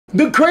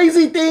The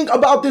crazy thing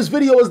about this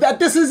video is that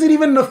this isn't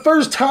even the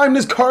first time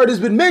this card has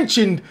been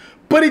mentioned,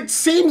 but it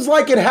seems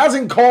like it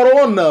hasn't caught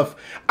on enough.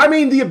 I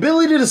mean, the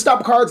ability to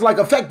stop cards like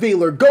Effect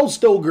Veiler,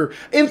 Ghost Ogre,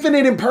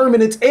 Infinite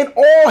Impermanence, and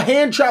all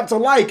hand traps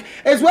alike,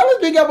 as well as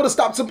being able to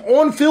stop some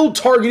on-field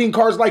targeting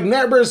cards like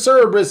Nightmare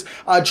Cerberus,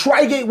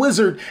 Trigate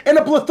Wizard, and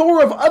a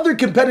plethora of other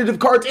competitive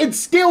cards, it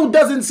still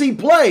doesn't see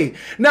play.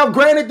 Now,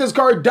 granted, this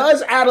card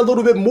does add a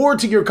little bit more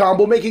to your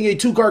combo, making a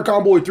 2-card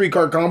combo, a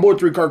 3-card combo, a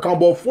 3-card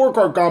combo, a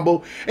 4-card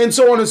combo, and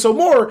so on and so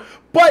more.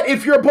 But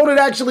if your opponent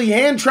actually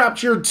hand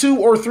traps your 2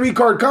 or 3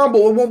 card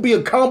combo, it won't be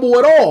a combo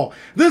at all.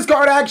 This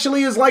card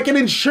actually is like an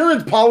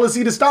insurance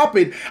policy to stop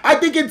it. I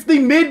think it's the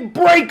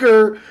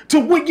mid-breaker to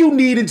what you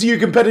need into your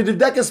competitive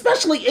deck,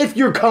 especially if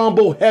you're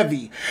combo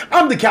heavy.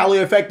 I'm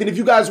TheCaliEffect, and if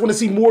you guys want to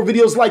see more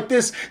videos like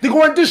this, then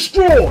go and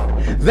destroy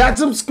that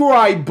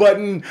subscribe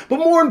button. But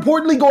more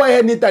importantly, go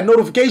ahead and hit that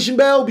notification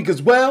bell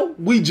because, well,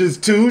 we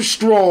just too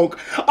strong.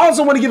 I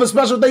also want to give a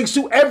special thanks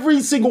to every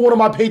single one of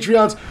my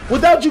Patreons.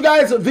 Without you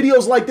guys,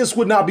 videos like this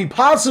would not be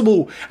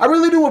possible. I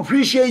really do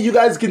appreciate you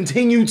guys'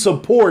 continued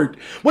support.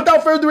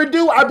 Without further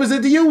ado, I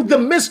present to you the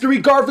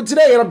mystery card for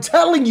today, and I'm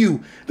telling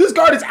you, this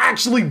card is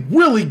actually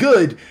really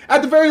good.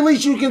 At the very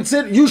least,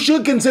 you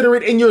should consider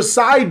it in your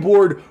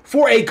sideboard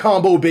for a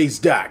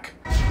combo-based deck.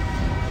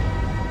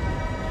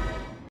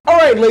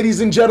 Alright, ladies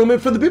and gentlemen,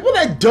 for the people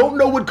that don't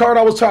know what card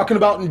I was talking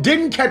about and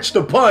didn't catch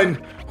the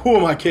pun, who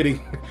am I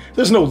kidding?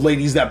 There's no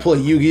ladies that play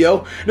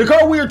Yu-Gi-Oh! The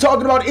card we are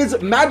talking about is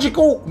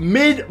Magical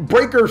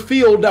Mid-Breaker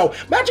Field. Now,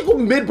 Magical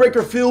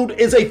Mid-Breaker Field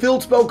is a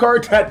field spell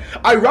card that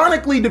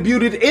ironically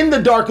debuted in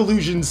the Dark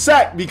Illusion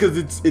set because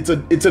it's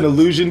an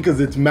illusion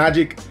because it's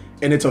magic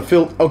and it's a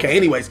field. Okay,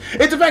 anyways,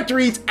 its effect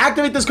reads,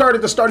 activate this card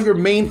at the start of your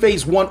main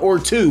phase 1 or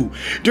 2.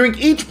 During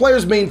each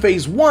player's main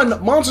phase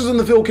 1, monsters in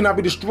the field cannot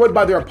be destroyed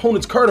by their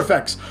opponent's card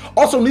effects.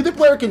 Also, neither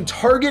player can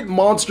target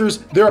monsters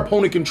their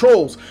opponent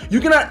controls.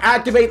 You cannot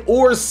activate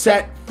or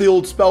set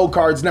field spell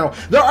cards. Now,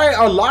 there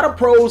are a lot of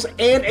pros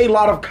and a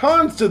lot of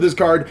cons to this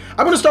card.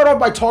 I'm going to start off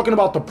by talking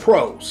about the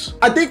pros.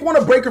 I think one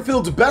of Breaker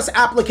Field's best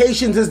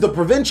applications is the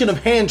prevention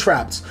of hand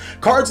traps.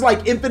 Cards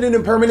like Infinite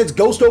Impermanence,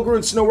 Ghost Ogre,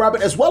 and Snow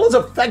Rabbit, as well as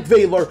Effect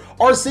Veiler,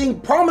 are seeing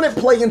prominent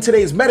play in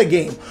today's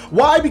metagame.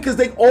 Why? Because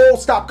they all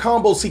stop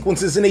combo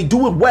sequences and they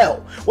do it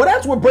well. Well,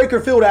 that's where Breaker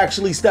Field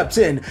actually steps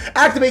in.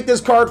 Activate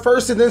this card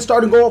first and then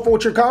start and go off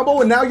with your combo,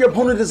 and now your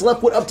opponent is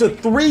left with up to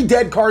 3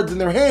 dead cards in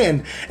their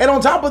hand. And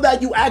on top of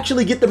that, you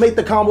actually get to make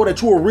the combo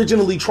that you were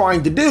originally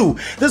trying to do.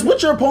 This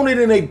puts your opponent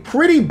in a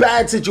pretty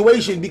bad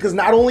situation because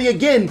not only,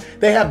 again,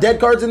 they have dead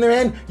cards in their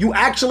hand, you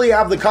actually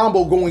have the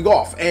combo going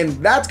off, and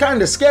that's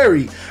kind of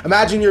scary.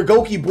 Imagine your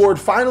Goki board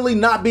finally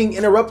not being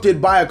interrupted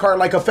by a card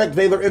like Effect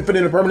Veiler,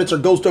 Infinite Impermanence, or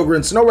Ghost Ogre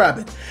and Snow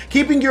Rabbit,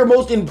 keeping your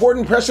most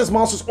important precious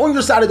monsters on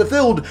your side of the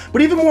field,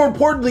 but even more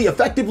importantly,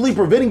 effectively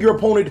preventing your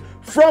opponent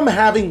from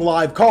having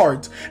live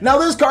cards. Now,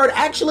 this card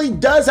actually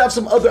does have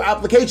some other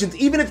applications,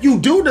 even if you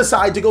do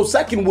decide to go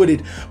second with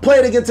it. Play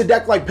it against a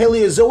deck like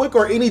Paleozoic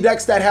or any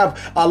decks that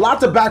have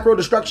lots of back row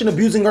destruction,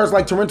 abusing cards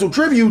like Torrential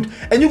Tribute,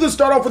 and you can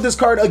start off with this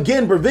card,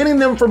 again, preventing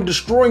them from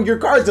destroying your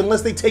cards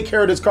unless they take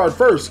care of this card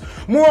first.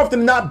 More often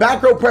than not,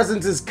 back row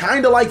presence is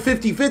kind of like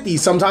 50-50.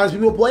 Sometimes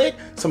people play it,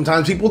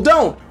 sometimes people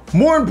don't.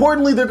 More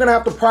importantly, they're going to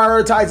have to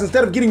prioritize,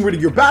 instead of getting rid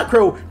of your back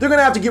row, they're going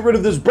to have to get rid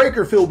of this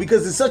Breaker Field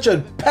because it's such a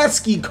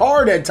pesky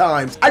card at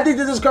times. I think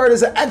that this card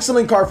is an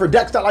excellent card for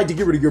decks that like to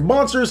get rid of your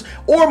monsters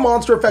or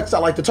monster effects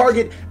that like to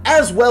target,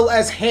 as well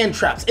as hand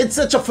traps. It's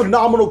such a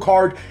phenomenal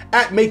card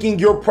at making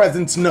your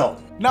presence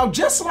known. Now,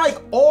 just like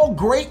all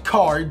great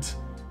cards,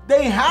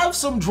 they have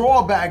some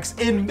drawbacks,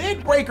 and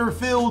Mid-Breaker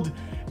Field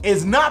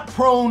is not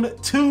prone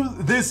to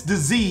this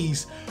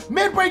disease.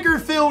 Mid-Breaker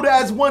Field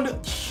has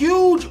one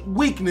huge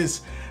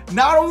weakness.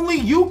 Not only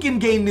you can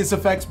gain this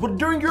effects, but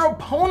during your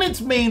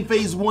opponent's main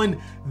phase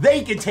 1,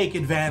 they can take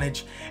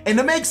advantage. And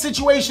to make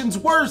situations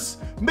worse,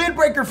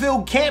 Mid-Breaker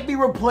Field can't be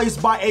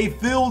replaced by a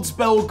field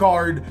spell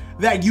card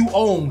that you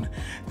own.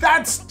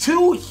 That's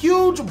 2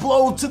 huge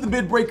blows to the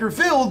Mid-Breaker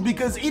Field,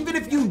 because even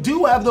if you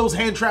do have those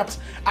hand traps,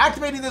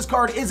 activating this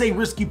card is a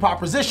risky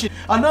proposition.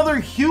 Another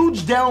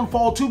huge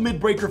downfall to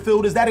Mid-Breaker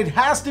Field is that it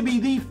has to be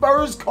the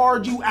first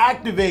card you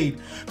activate.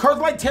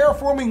 Cards like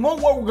Terraforming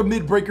won't work with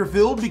Mid-Breaker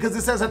Field because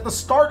it says at the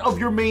start of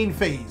your main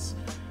phase.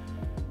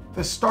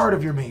 The start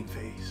of your main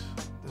phase.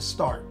 The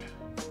start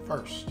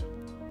first.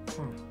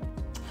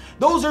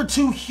 Those are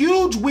 2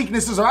 huge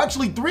weaknesses, or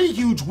actually 3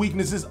 huge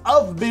weaknesses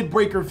of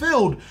Mid-Breaker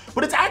Field,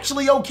 but it's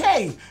actually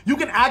okay. You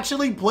can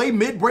actually play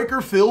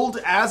Mid-Breaker Field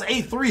as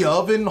a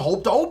 3-of and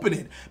hope to open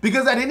it,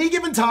 because at any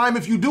given time,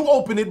 if you do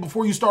open it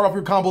before you start off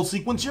your combo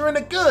sequence, you're in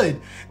a good.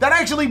 That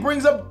actually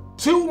brings up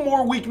 2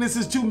 more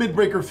weaknesses to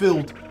Mid-Breaker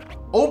Field.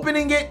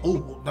 Opening it,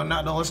 oh,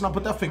 no, let's not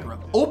put that finger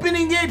up.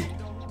 Opening it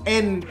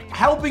and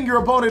helping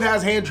your opponent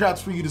has hand traps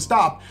for you to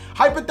stop.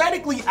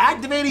 Hypothetically,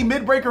 activating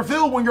Mid-Breaker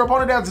Field when your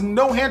opponent has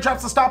no hand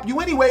traps to stop you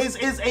anyways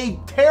is a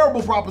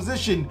terrible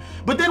proposition.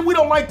 But then we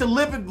don't like to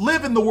live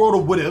in the world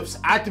of what ifs.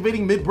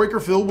 Activating Mid-Breaker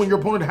Field when your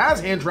opponent has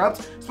hand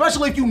traps,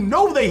 especially if you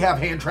know they have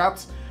hand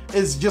traps,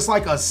 is just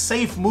like a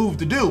safe move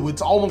to do.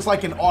 It's almost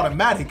like an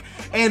automatic.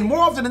 And more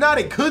often than not,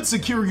 it could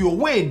secure you a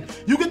win.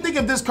 You can think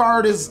of this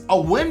card as a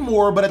win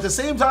more, but at the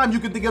same time, you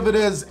can think of it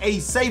as a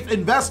safe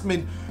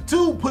investment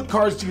to put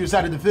cards to your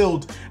side of the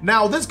field.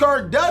 Now, this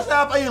card does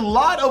have a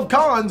lot of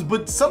cons,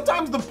 but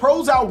sometimes the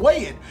pros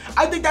outweigh it.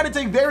 I think that it's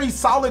a very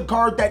solid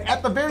card that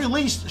at the very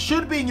least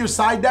should be in your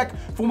side deck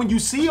for when you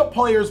see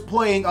players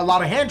playing a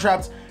lot of hand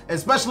traps,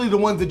 especially the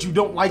ones that you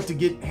don't like to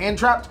get hand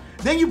trapped.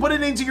 Then you put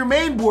it into your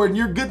main board and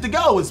you're good to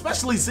go,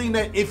 especially seeing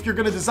that if you're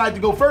gonna decide to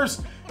go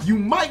first, you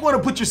might wanna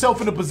put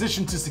yourself in a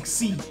position to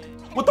succeed.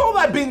 With all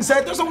that being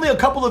said, there's only a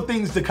couple of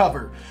things to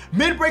cover.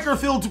 Mid-breaker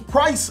field's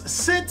price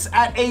sits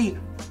at a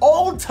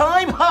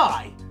all-time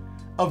high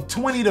of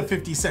 20 to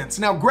 50 cents.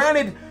 Now,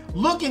 granted,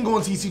 looking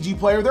on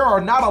TCGPlayer, there are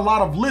not a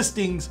lot of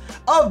listings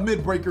of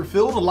mid-breaker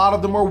field. A lot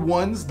of them are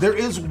ones. There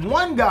is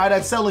one guy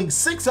that's selling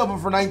 6 of them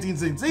for 19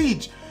 cents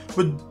each,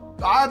 but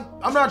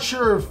I'm not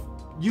sure if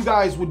you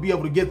guys would be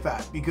able to get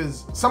that,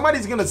 because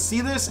somebody's gonna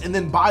see this and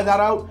then buy that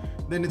out,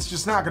 then it's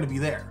just not gonna be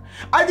there.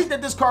 I think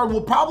that this card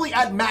will probably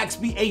at max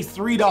be a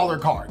 $3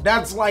 card.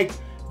 That's like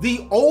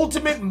the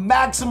ultimate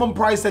maximum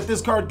price that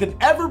this card could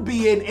ever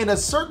be in a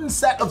certain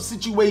set of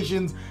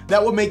situations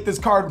that would make this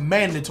card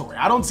mandatory.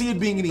 I don't see it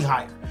being any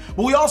higher.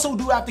 But we also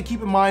do have to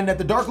keep in mind that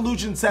the Dark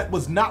Illusion set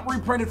was not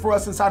reprinted for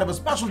us inside of a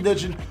special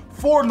edition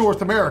for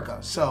North America.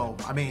 So,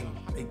 I mean,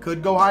 it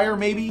could go higher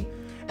maybe.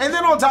 And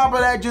then on top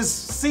of that,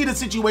 just see the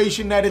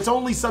situation that it's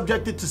only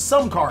subjected to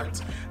some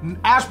cards.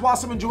 Ash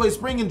Blossom and Joy of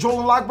Spring and Joel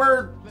and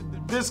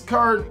Lockbird, this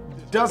card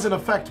doesn't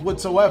affect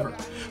whatsoever.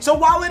 So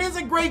while it is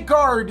a great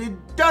card,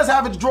 it does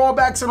have its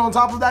drawbacks, and on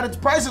top of that, its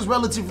price is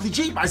relatively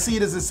cheap. I see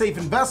it as a safe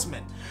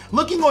investment.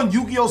 Looking on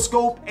Yu-Gi-Oh!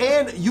 Scope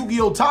and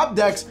Yu-Gi-Oh! Top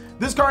decks,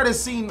 this card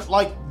has seen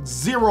like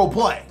 0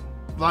 play.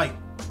 Like,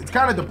 it's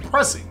kind of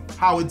depressing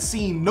how it's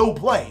seen no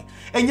play.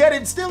 And yet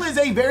it still is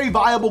a very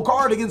viable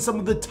card against some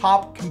of the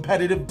top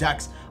competitive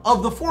decks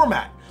of the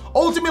format.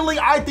 Ultimately,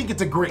 I think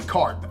it's a great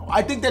card though.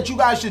 I think that you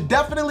guys should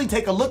definitely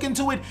take a look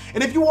into it.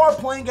 And if you are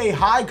playing a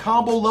high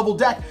combo level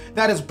deck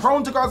that is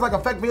prone to cards like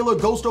Effect Veiler,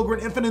 Ghost Ogre,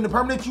 and Infinite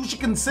Impermanence, you should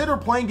consider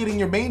playing it in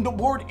your main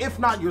board, if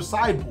not your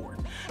sideboard.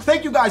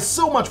 Thank you guys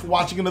so much for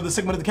watching another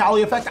segment of the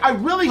Cali Effect. I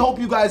really hope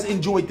you guys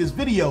enjoyed this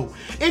video.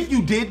 If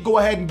you did, go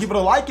ahead and give it a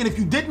like. And if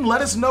you didn't,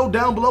 let us know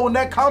down below in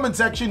that comment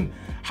section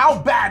how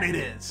bad it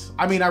is.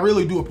 I mean, I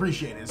really do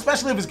appreciate it,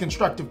 especially if it's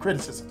constructive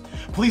criticism.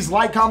 Please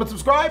like, comment,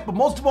 subscribe, but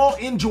most of all,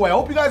 enjoy. I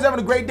hope you guys are having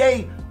a great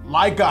day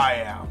like I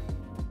am.